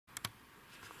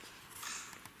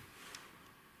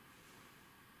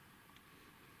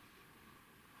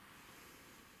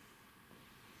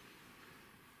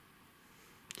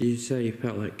Did you say you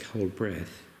felt like cold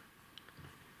breath?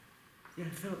 Yeah, I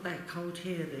felt that cold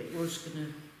here, that it was going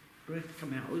to breath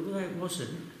come out, although it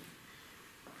wasn't.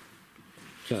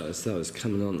 Felt as though it was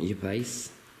coming on your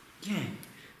face? Yeah.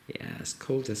 Yeah, it's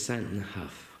called a sant and a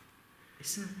huff.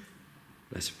 It's a...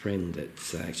 That's a friend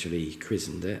that's actually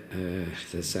christened it,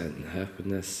 the sant and a huff,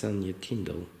 and that's Sonia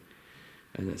Tyndall.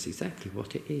 And that's exactly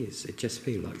what it is. It just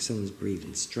feels like someone's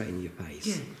breathing straight in your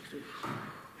face.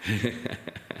 Yeah.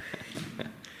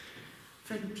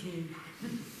 Thank you.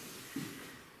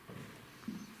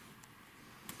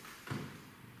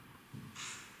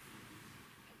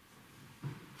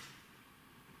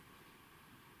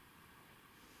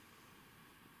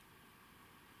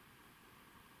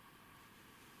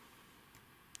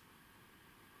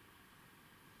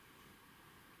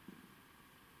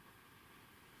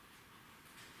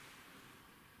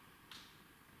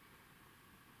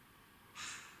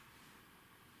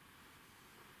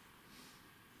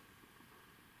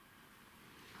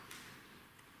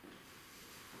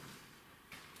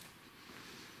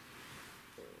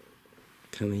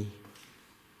 Cummy.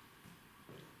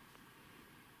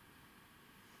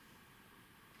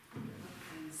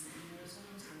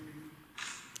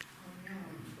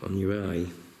 On your eye?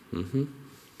 Mm-hmm.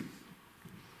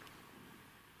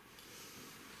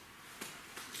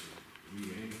 You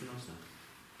get anything else now?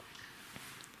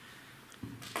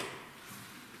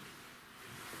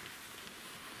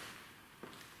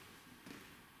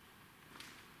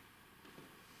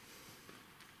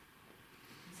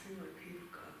 See what people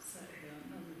got upset here,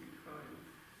 none of them crying.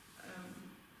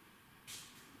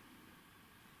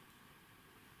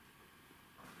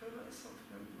 I feel like something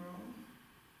went wrong.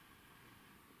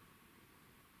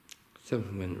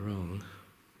 Something went wrong.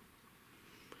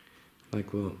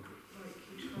 Like what? Like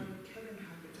you tried to kill him,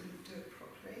 but didn't do it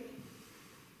properly.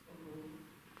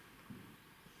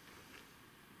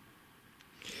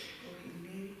 Or he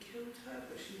nearly killed her,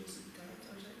 but she wasn't dead,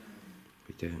 I don't know.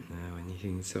 We don't know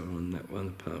anything sort of on that one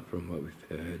apart from what we've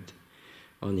heard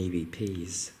on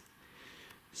EVPs.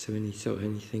 So any sort of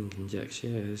anything conjecture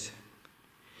is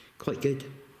quite good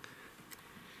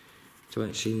to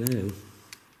actually know.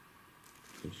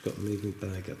 I've just got to move my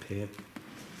bag up here.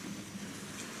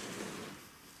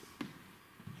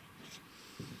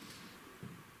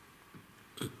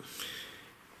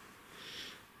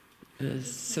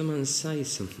 Someone say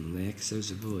something there because there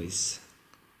was a voice.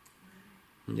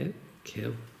 Yep,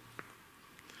 kill.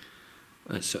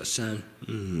 That sort of sound.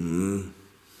 Got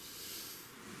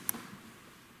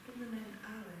the name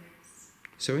Alice.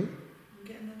 Sorry? I'm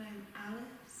getting the name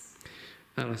Alice.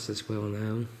 Alice is well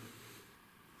known.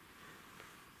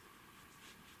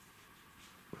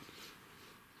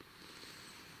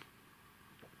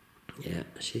 Yeah,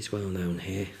 she's well known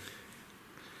here.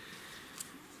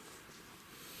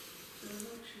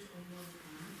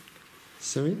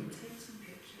 Sorry? Take some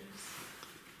pictures.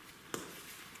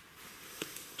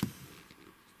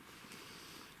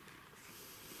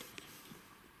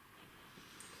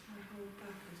 My whole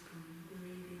back has gone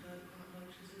really low, quite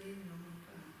like she's leaning on my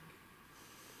back.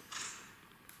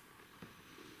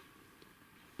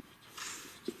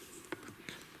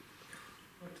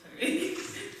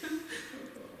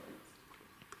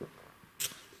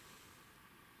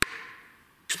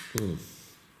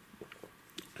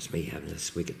 That's me having a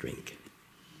swig of drink.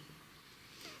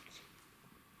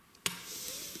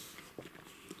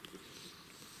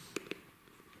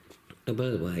 Oh, by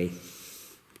the way,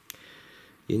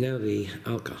 you know the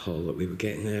alcohol that we were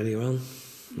getting earlier on,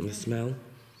 the smell?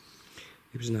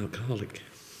 He was an alcoholic.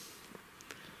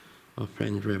 Our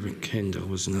friend Reverend Kendall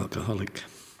was an alcoholic.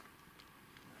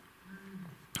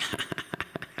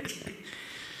 That's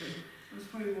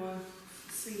probably why I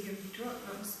see him drunk.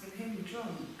 That must have been him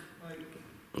drunk. Like,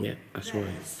 Yeah, that's there,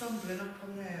 right. stumbling up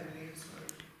on there when he was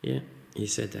like, Yeah, you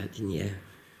said that, didn't you?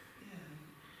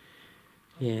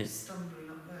 yeah. Yeah. Stumbling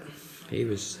up there. He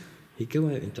was. He'd go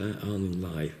out and on in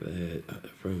life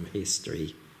from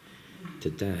history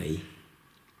today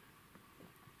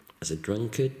as a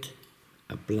drunkard,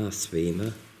 a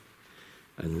blasphemer,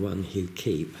 and one who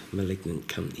keep malignant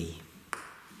company.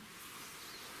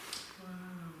 Wow.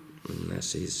 And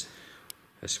that's his.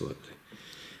 That's what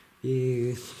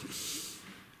you.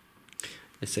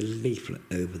 There's a leaflet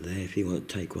over there if you want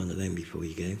to take one of them before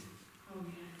you go. Oh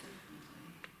yeah,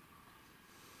 definitely.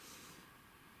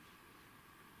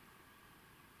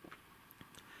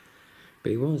 But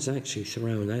he was actually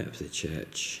thrown out of the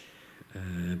church,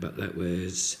 but that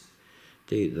was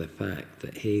due to the fact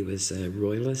that he was a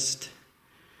royalist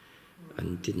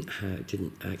and didn't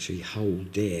actually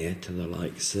hold dear to the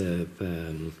likes of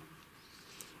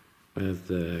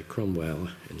Cromwell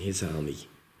and his army.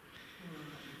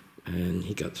 and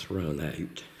he got thrown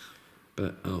out.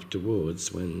 But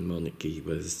afterwards, when monarchy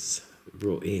was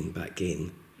brought in, back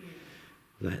in, Yeah.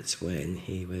 that's when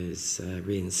he was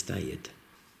reinstated.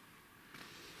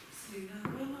 See, now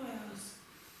when I asked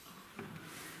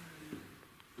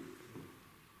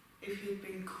if he'd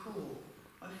been caught,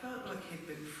 I felt like he'd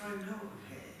been thrown out of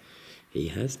here. He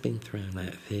has been thrown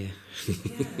out of here.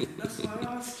 Yeah, that's why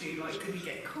I asked you, like, did he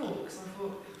get caught? Because I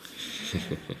thought,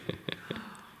 yeah.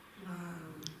 Wow.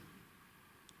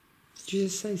 Did you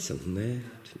just say something there?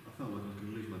 I felt like I was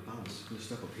going to lose my balance. I was going to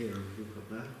step up here and walk up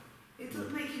there. It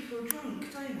does make you feel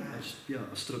drunk, don't it?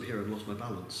 I stood up here and lost my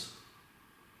balance.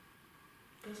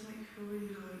 It does make you feel really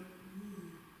like,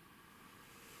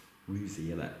 Woozy,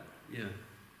 you that? Yeah.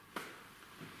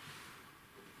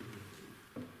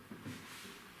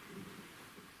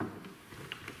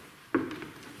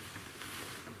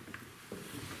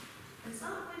 Is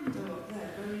that window up there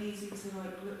very easy to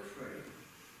like look through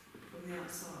from the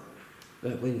outside?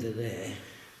 That window there,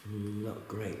 not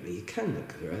greatly. You can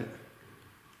look through it.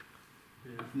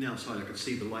 Yeah. From the outside, I could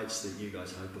see the lights that you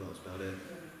guys had, but that was about it.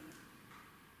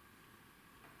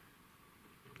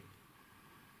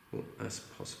 Well, that's a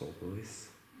possible, boys.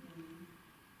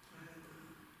 I heard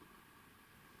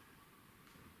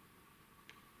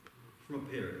From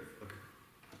up here, I could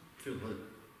feel like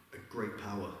a great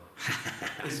power.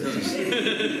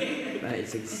 That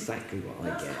is exactly what that. I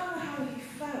That's get. kind of how he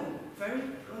felt. Very,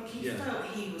 like he Yeah. felt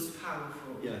he was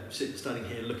powerful. Yeah, standing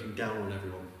here looking down on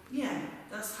everyone. Yeah,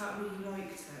 that's how he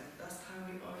liked it. That's how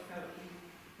I felt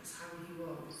that's how he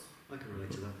was. I can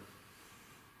relate to that.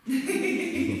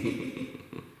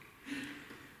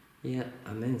 Yeah,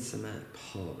 immense amount of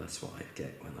power, that's what I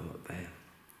get when I'm up there.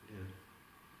 Yeah.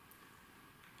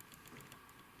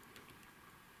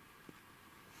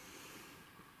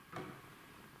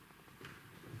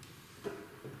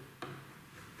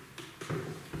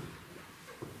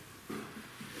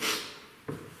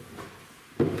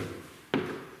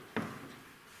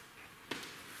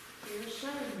 You were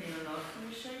showing me a lot. Can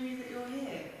you show me that you're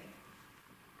here?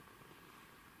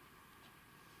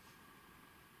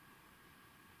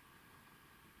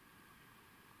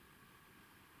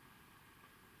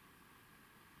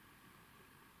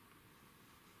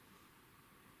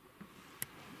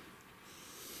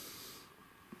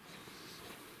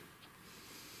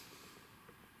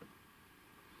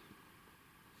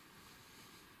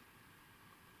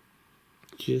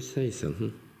 Did you say something?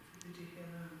 Did you hear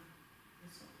that?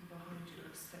 There's something behind you,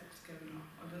 like steps going up.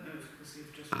 I don't know if because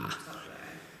you've just Ah. walked up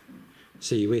there.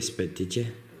 So you whispered, did you?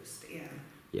 Yeah.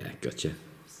 Yeah, gotcha. You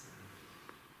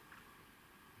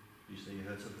say you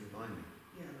heard something behind me?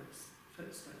 Yeah, there's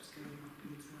footsteps going up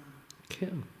into that.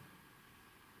 Cool.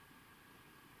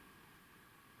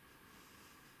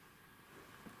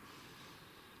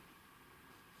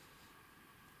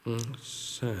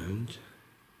 Sound.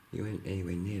 You ain't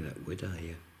anywhere near that wood, are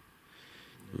you?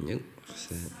 Nope. That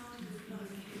So, sounded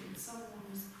like someone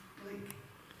was like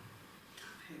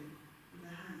tapping with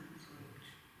their hands.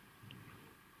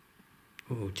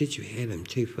 Like, oh, did you hear them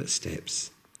 2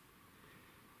 footsteps?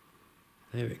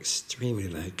 They're extremely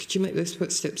loud. Could you make those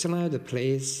footsteps louder,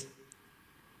 please?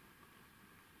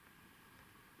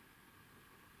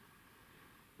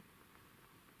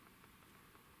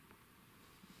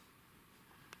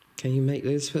 Can you make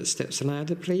those footsteps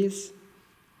louder, please?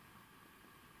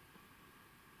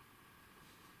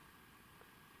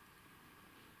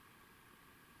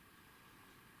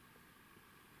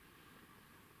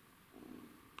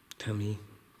 Tell me.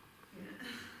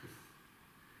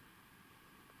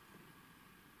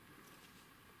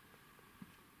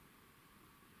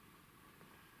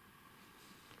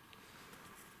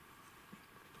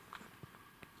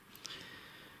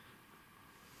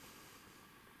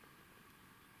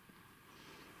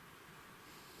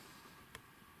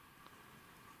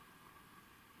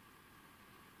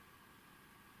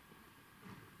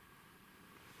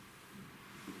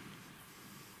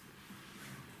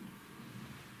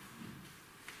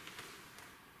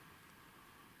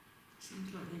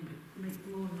 Seems like they make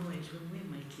more noise when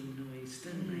we're making noise,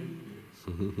 don't they?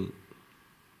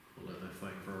 Well, like they're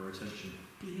fighting for our attention,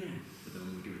 Yeah. but then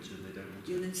when we give it to them, they don't want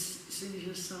Yeah, to. then as soon as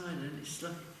you're silent, it's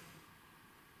like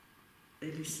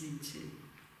they're listening to.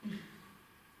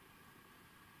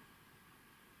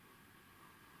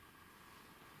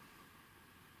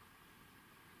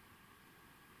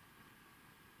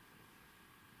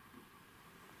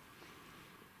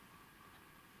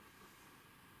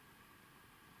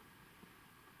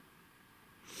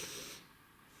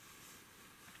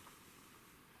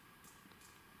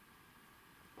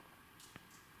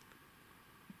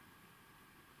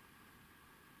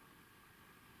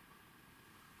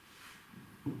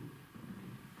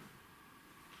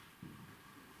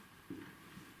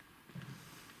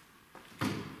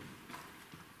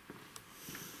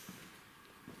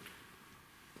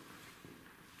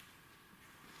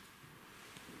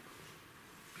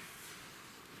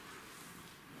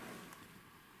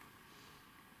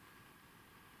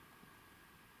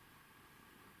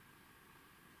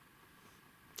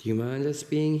 Do you mind us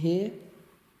being here?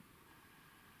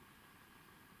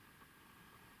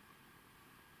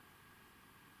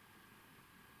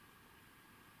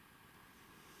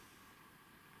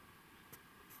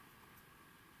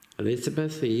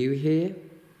 Elizabeth, are you here?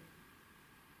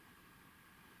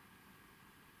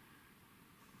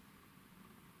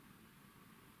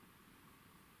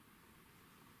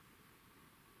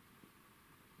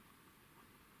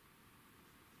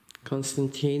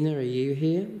 Constantina, are you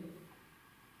here?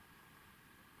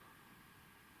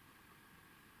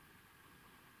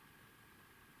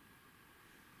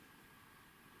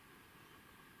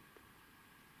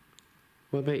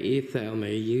 What about you, Thelma? Are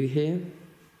you here?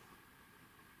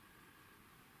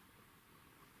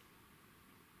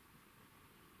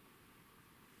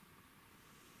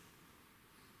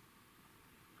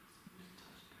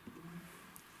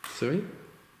 Sorry?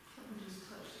 Someone just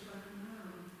touched the back of my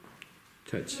arm.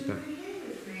 Touch the Are back. you here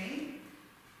with me?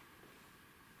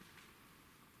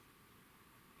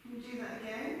 Can you do that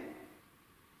again?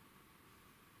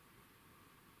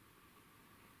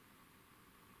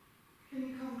 Can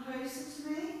you come closer to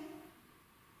me?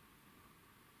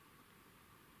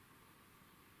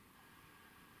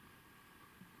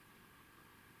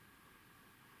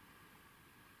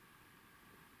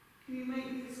 Can you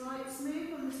make these lights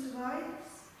move on this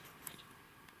device?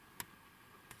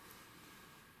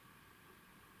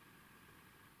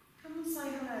 Come and say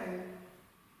hello.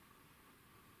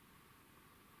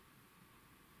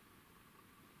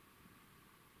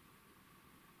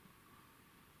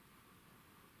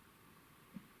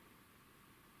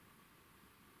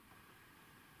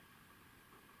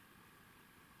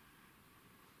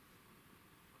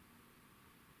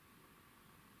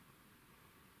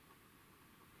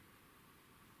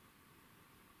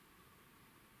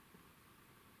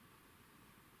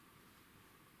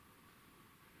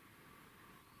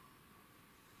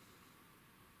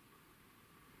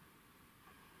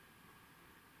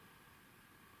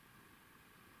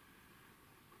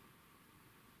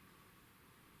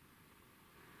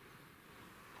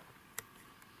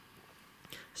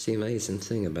 It's the amazing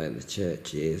thing about the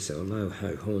church is, although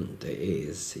how haunted it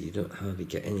is, you don't hardly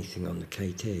get anything on the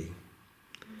KT. It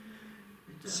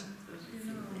does. I think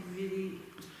they really.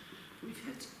 We've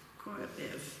had quite a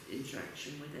bit of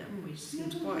interaction with it, haven't we?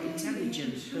 Seemed quite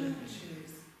intelligent.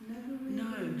 Never really No,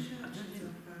 in I churches don't think-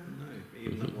 like that. No,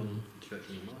 even that one church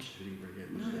in March, we didn't really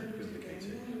get much No, of that Did KT.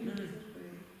 we? No. Did we?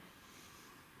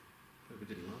 But we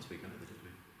didn't last week either, did we?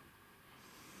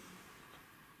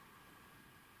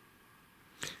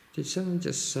 Did someone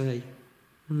just say,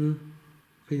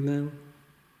 female? No,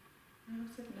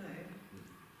 I said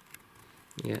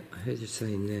no. Yeah, I heard you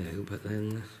say no, but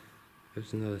then there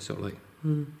was another sort of like,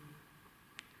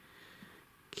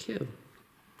 Cool.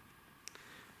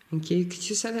 Thank you. Could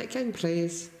you say that again,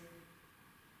 please?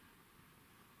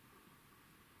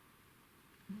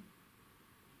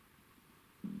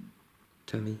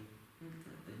 Tammy.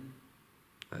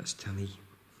 That's Tammy.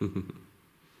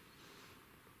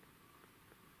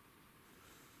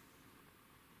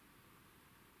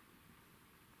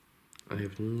 I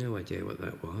have no idea what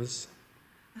that was.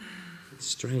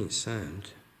 Strange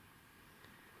sound.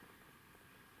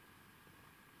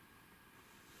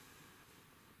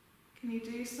 Can you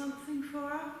do something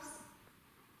for us?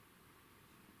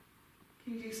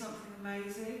 Can you do something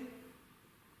amazing?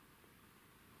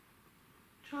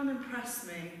 Try and impress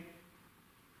me.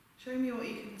 Show me what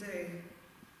you can do.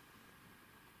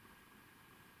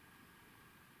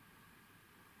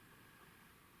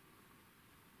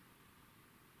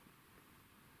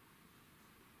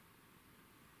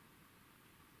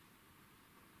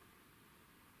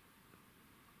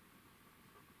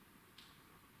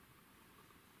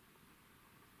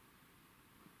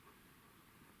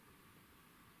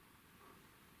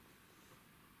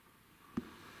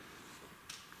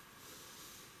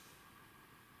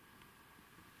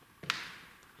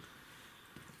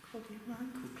 God, your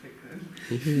ankle click then.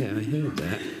 Yeah, I heard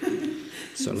that.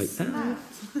 Sort of like, ah.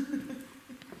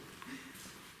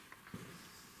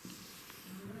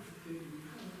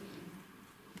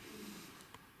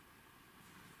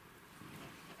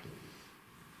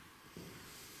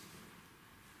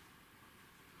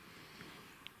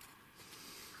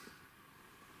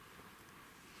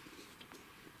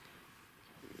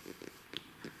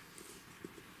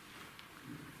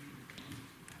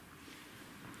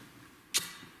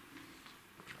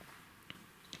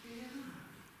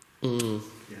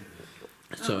 Yeah.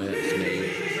 Sorry, that's me.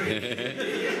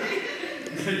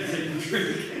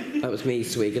 That was me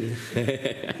swigging.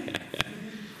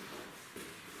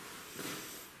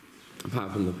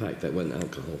 Apart from the fact that it wasn't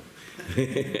alcohol.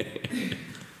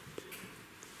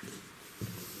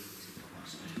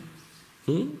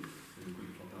 Hmm? We can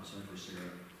pop outside for a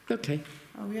cigarette. Okay.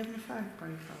 Oh, we having a fag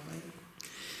break, are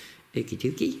we? Okie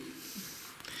dokie.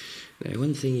 Now,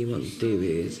 one thing you want to do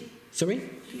is... Sorry?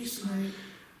 Do you smoke?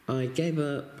 I gave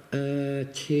up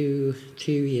 2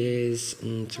 years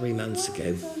and 3 months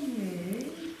ago.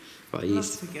 But I Love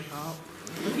used to give up.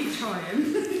 I keep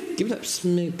trying. giving up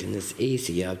smoking is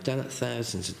easy. I've done it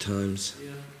thousands of times.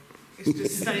 Yeah. It's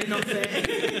just staying off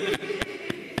it.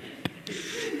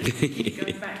 You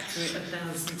go back to it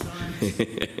 1,000 times. I think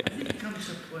it comes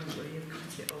to a point where you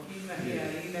cut it off.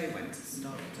 You know when to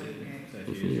stop, don't you? So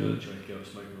if you had a choice to give up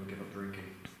smoking or give up drinking,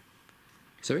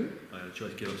 Sorry? I had a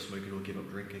choice to give up smoking or give up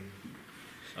drinking.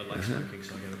 I like smoking,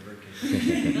 so I gave up drinking.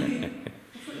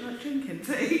 I thought you liked drinking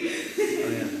too. Oh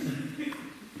yeah.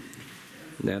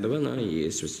 Now, the one I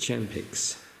used was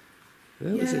Champix.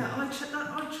 That was I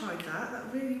tried that. That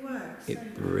really works.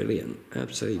 brilliant.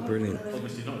 Absolutely brilliant.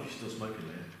 Obviously not if you're still smoking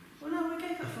there. Well, no, I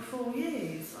gave that for 4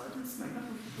 years. I didn't smoke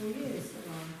nothing for 4 years, did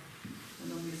I?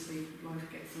 And obviously, life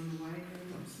gets in the way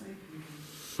and I'm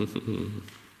smoking.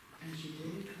 As you do,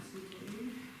 as you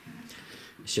do.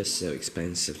 It's just so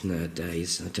expensive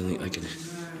nowadays. I don't think I could. No.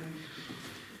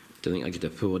 Don't think I could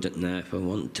afford it now if I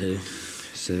want to.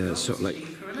 So it's sort of like.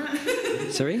 Cheaper,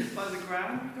 innit? Sorry? By the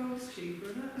gram, gold's cheaper,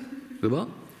 innit? The what?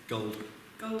 Gold.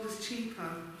 Gold is cheaper.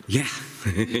 Yeah,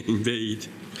 indeed.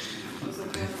 Because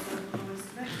of the honest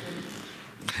connection.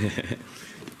 Yeah,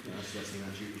 that's the best thing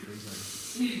about duty free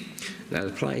zone. Now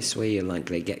the place where you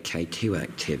likely get K2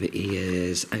 activity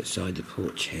is outside the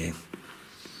porch here.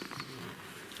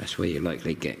 That's where you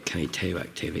likely get K2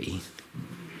 activity.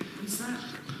 What's that?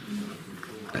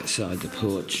 Outside the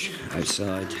porch,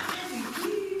 outside. Do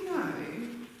you know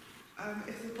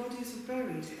if the bodies are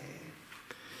buried here?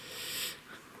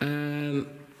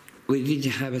 We did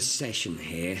have a session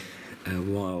here a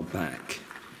while back,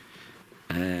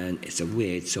 and it's a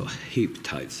weird sort of hoop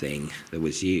type thing that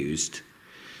was used,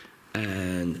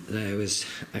 and there was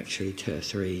actually 2 or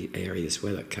 3 areas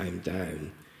where it came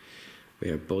down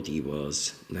where a body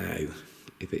was. Now,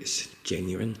 if it's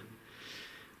genuine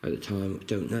at the time, I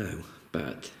don't know,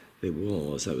 but it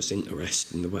was. I was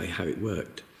interested in the way how it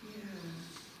worked. Yeah.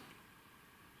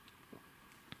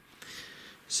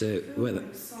 So, I feel whether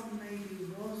like some maybe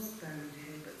was buried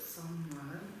here, but some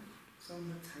weren't. Some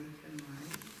were taken away.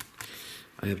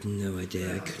 I have no idea. I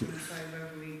Well, was couldn't. gonna say whether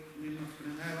we're not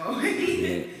going to know, are we?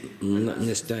 Yeah, not in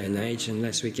this day and age,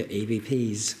 unless we get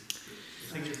EVPs.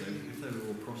 The thing is though, if they were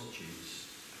all prostitutes,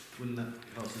 wouldn't that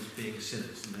class as being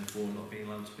sinners and therefore not being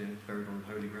allowed to be buried on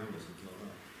holy ground or something like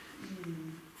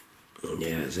that?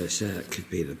 Yeah, as I said, that could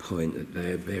be the point that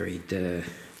they're buried in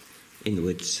the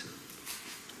woods.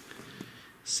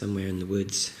 Somewhere in the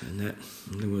woods, and that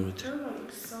in the I wood. feel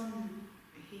like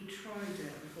he tried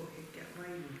it and thought he'd get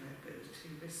away with it, but it was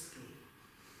too risky.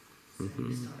 So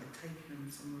he started taking them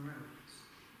somewhere else.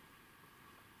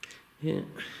 Yeah,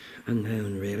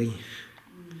 unknown really.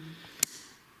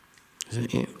 Is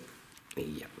that it?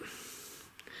 Yeah.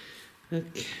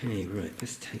 Okay, right,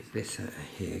 let's take this out of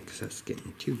here because that's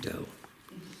getting too dull.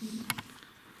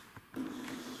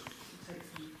 Take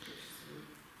some pictures of it.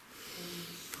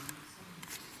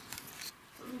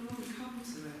 But when I come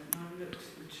to it and I looked at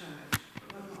the church,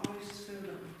 like my eyes just filled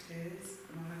up with tears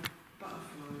and I had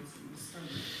butterflies in my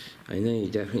stomach. I know you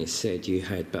definitely said you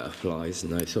had butterflies,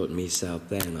 and I thought to myself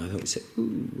then, I thought,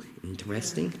 ooh,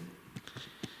 interesting.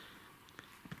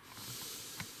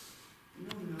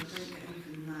 Normally I don't get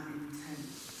anything that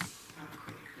intense that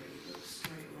quickly, but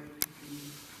straight away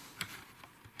picking.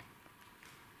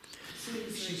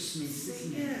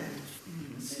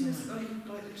 As soon as like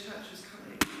the church was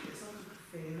coming, it's like I could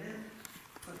feel it.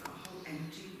 It's like a whole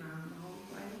energy around the whole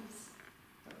place.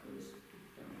 That was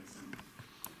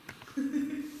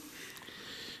very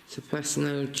It's a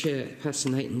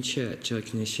fascinating church, I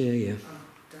can assure you. Oh,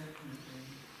 definitely.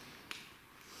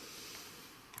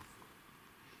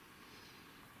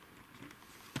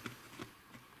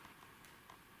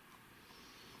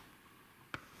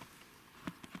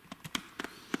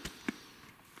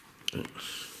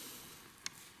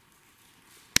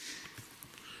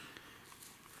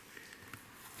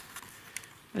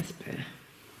 That's better.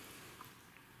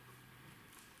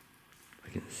 I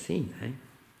can see now.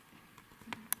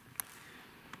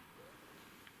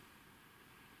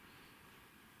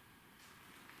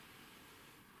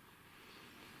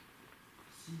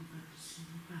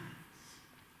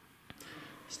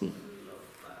 Isn't I love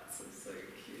bats, they're so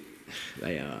cute.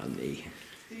 they are, aren't they?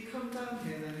 Do you come down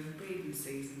here then in breeding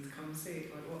season to come and see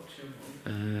it, like watch them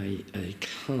all? I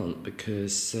can't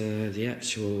because the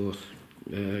actual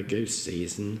goose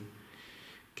season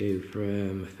go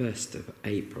from 1st of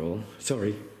April,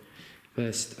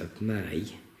 1st of May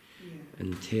Yeah.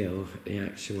 until the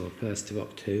actual 1st of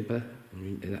October,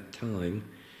 and at that time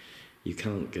you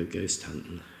can't go ghost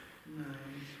hunting, No.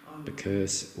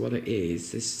 because what it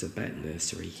is, this is a bat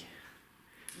nursery,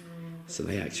 so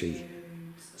they actually,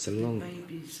 it's a long,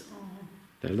 Babies. Oh.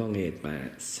 they're long-eared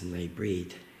bats and they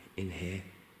breed in here.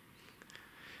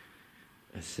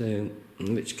 So,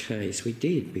 in which case we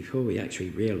did, before we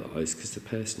actually realised, because the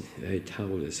person who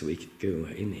told us we could go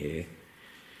in here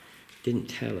didn't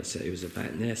tell us that it was a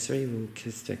bat nursery,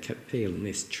 because they kept feeling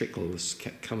this trickles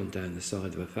kept coming down the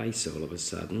side of her face all of a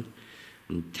sudden,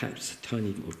 and taps,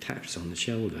 tiny little taps on the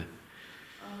shoulder.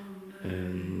 Oh, no.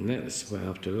 And that was where,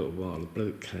 after a little while, the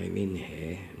bloke came in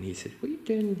here and he said, "What are you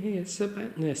doing in here? It's a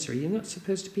bat nursery. You're not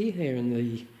supposed to be here in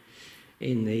the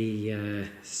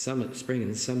spring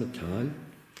and summertime."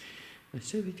 I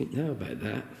said we didn't know about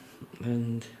that,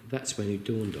 and that's when it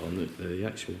dawned on that the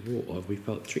actual water we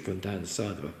felt trickling down the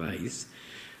side of her face.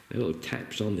 The little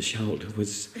taps on the shoulder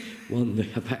was one, the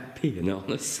bat peeing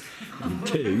on us, and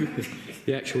two,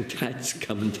 the actual tads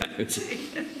coming down. That's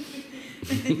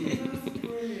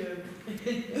brilliant.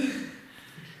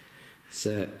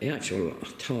 So the actual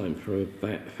time for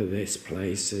this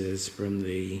place is from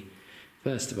the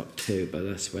 1st of October,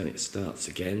 that's when it starts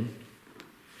again,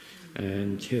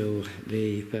 until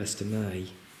the 1st of May,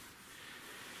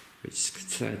 which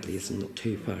sadly is not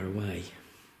too far away.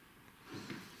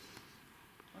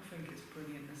 I think it's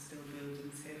brilliant there's still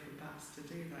buildings here for bats to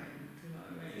do that in, do you know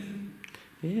what I mean?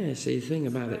 Yeah, see, the thing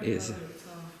about it is, It's very well looked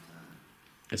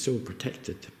after. it's all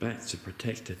protected. The bats are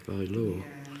protected by law.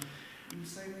 Yeah, and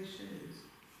so they should.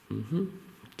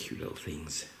 Cute little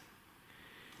things.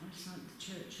 It's like the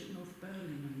church at North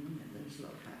Birmingham, wasn't it? There was a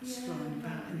lot of bats Yeah, flying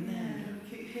about in there. I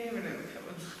keep hearing it.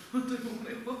 I don't know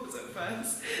what it was at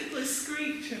first. Like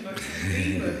screeching like a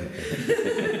demon.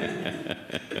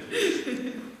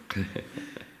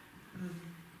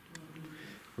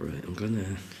 Right, I'm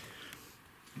gonna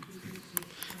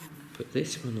put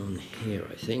this one on here,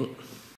 I think.